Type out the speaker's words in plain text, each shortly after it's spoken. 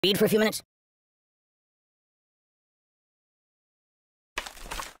Read for a few minutes?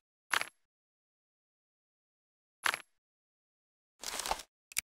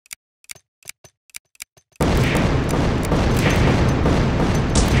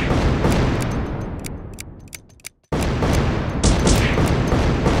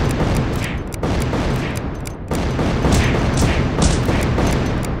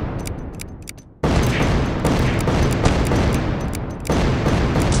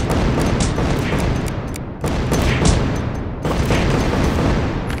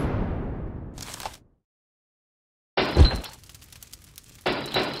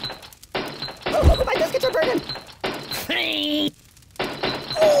 Oh, my biscuits are burning!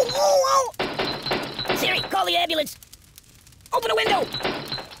 Oh! Siri, call the ambulance! Open a window!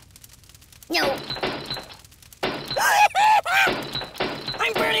 No.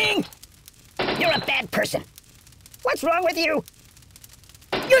 I'm burning! You're a bad person. What's wrong with you?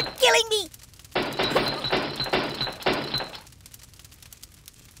 You're killing me!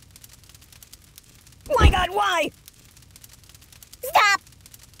 My God, why? Stop!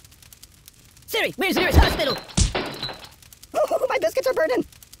 Siri, where's the nearest hospital? Oh, my biscuits are burning!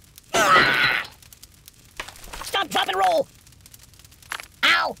 Stop, drop, and roll!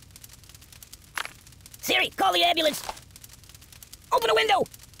 Ow! Siri, call the ambulance! Open a window!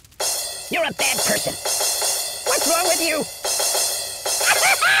 You're a bad person. What's wrong with you? What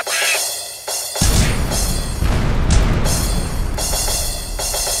about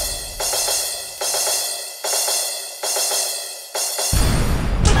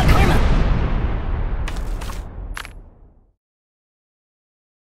karma?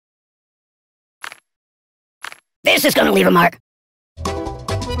 This is gonna leave a mark. I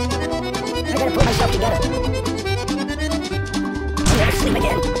gotta pull myself together. I'll never sleep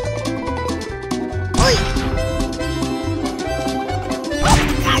again. Oi! Oh,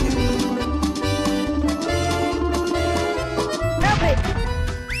 God! Help me!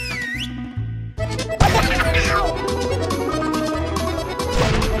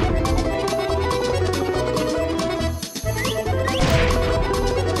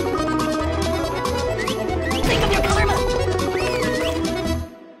 Think of your karma!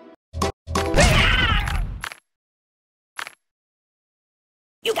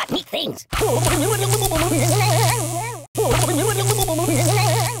 You got neat things.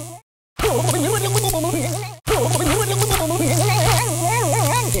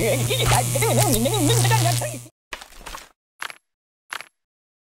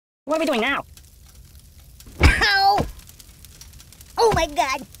 What are we doing now? Ow! Oh my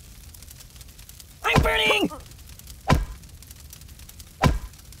God! I'm burning!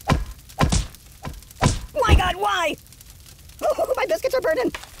 My God, why? Oh, my biscuits are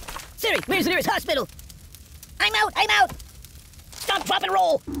burning! Siri, where's the nearest hospital? I'm out! I'm out! Stop, drop, and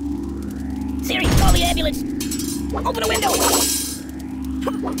roll! Siri, call the ambulance! Open a window!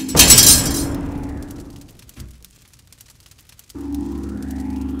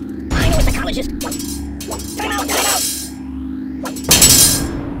 I know a psychologist! Time out! Time out!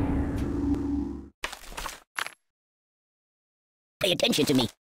 Pay attention to me.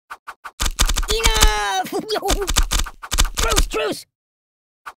 Enough! Truce! Truce!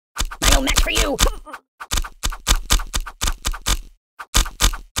 I know match for you!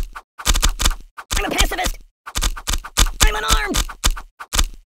 I'm a pacifist! I'm unarmed!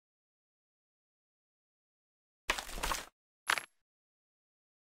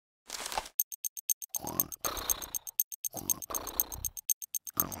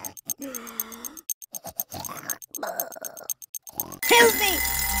 Help me!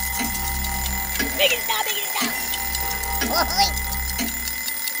 Make it stop! Make it stop! Oi!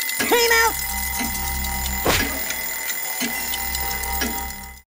 I'm out!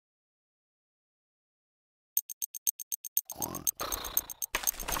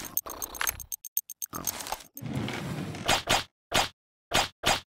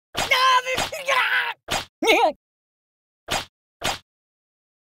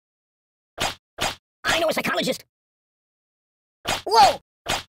 I know a psychologist! Whoa!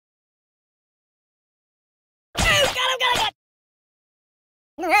 Oh, got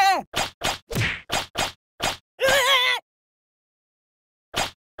him!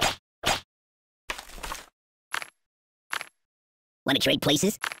 Want to trade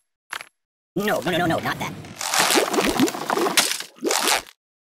places? No, not that.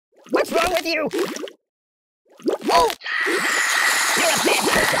 What's wrong with you? Oh! You're a bad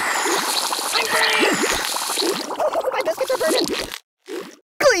person! I'm burning! Oh, my biscuits are burning!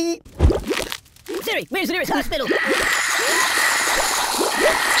 Glee! Siri, where's the nearest hospital?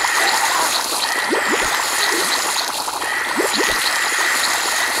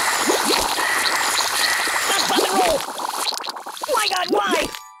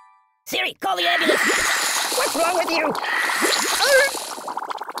 Hey, call the ambulance! What's wrong with you?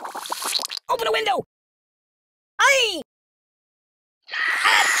 Open a window! Aye!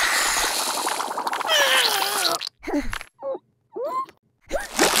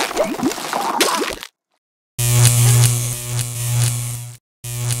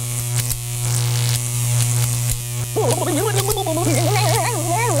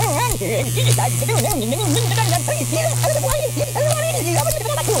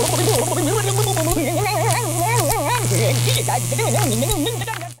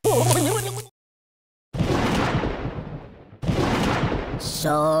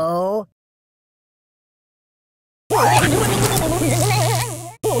 So...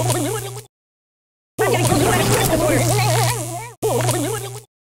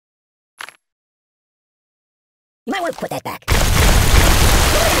 You might want to put that back.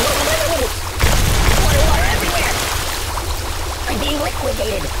 Water everywhere! I'm being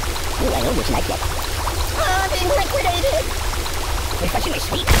liquidated. Ooh, I know which knife yet. I'm being liquidated! Refreshing my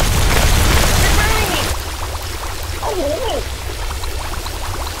sweet. You're burning me!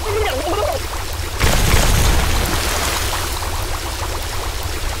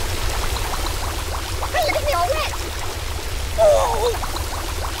 Hey, look at me all wet!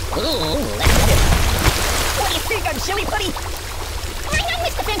 Ooh, that's better. What do you think, I'm silly putty? I know,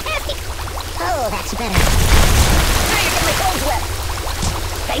 Mr. Fantastic! Oh, that's better. Now you're getting my clothes wet!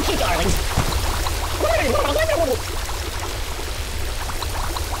 Thank you, darling.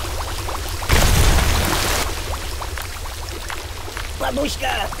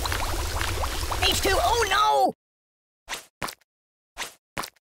 Babushka! H2, oh no!